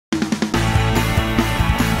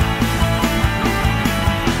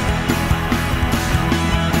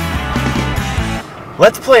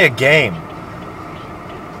Let's play a game.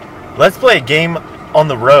 Let's play a game on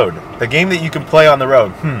the road. The game that you can play on the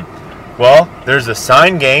road. Well, there's a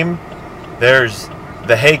sign game. There's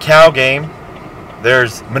the Hey Cow game.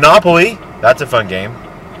 There's Monopoly. That's a fun game.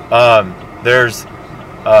 There's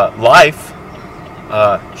Life.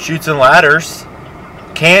 Chutes and Ladders.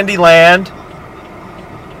 Candyland.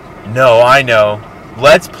 No, I know.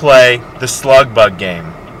 Let's play the Slug Bug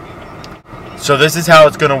game. So this is how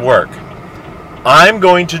it's going to work. I'm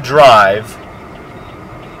going to drive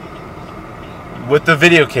with the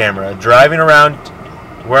video camera, driving around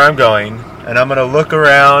where I'm going, and I'm going to look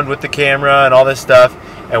around with the camera and all this stuff.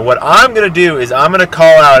 And what I'm going to do is I'm going to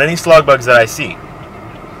call out any slug bugs that I see.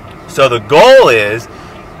 So the goal is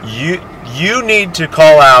you need to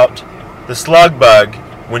call out the slug bug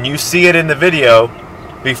when you see it in the video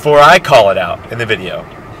before I call it out in the video.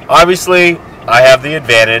 Obviously, I have the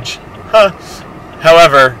advantage.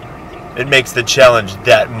 However, it makes the challenge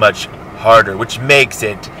that much harder, which makes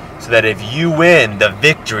it so that if you win, the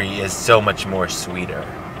victory is so much more sweeter.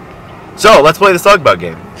 So, let's play the slug bug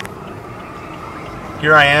game.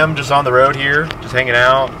 Here I am, just on the road here, just hanging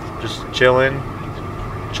out, just chilling,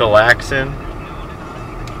 chillaxing,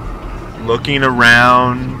 looking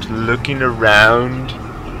around.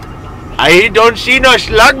 I don't see no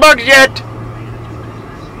slug bugs yet.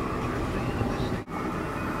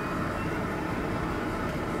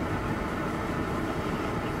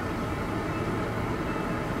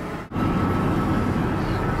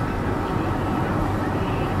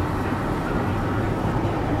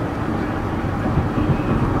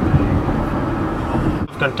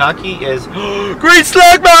 Kentucky is green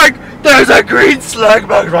slug bug. There's a green slug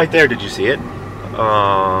bug right there. Did you see it?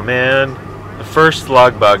 Oh man, the first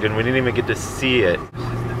slug bug, and we didn't even get to see it.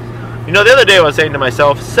 You know, the other day I was saying to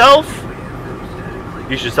myself, "Self,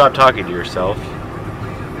 you should stop talking to yourself."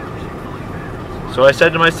 So I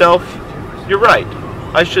said to myself, "You're right.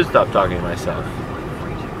 I should stop talking to myself."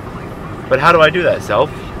 But how do I do that,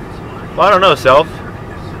 Self? Well, I don't know, Self.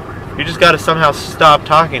 You just got to somehow stop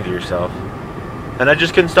talking to yourself. And I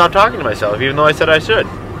just couldn't stop talking to myself, even though I said I should.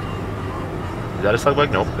 Is that a slug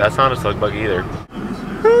bug? Nope, that's not a slug bug either.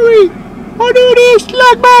 Hurry! Oh no, it is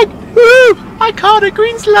slug bug! Woo! I caught a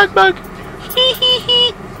green slug bug! Hee hee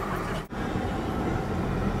hee!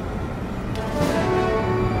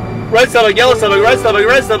 Red slug bug, yellow slug bug, red slug bug,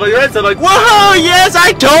 red slug bug, red slug bug. Whoa! Yes,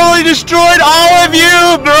 I totally destroyed all of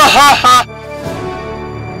you! Blah-ha-ha!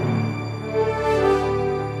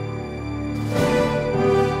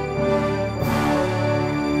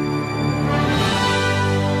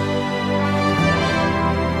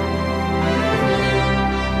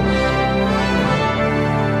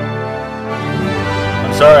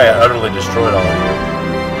 Sorry I utterly destroyed all of you.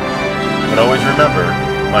 But always remember,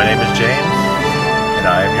 my name is James, and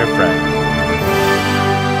I am your friend.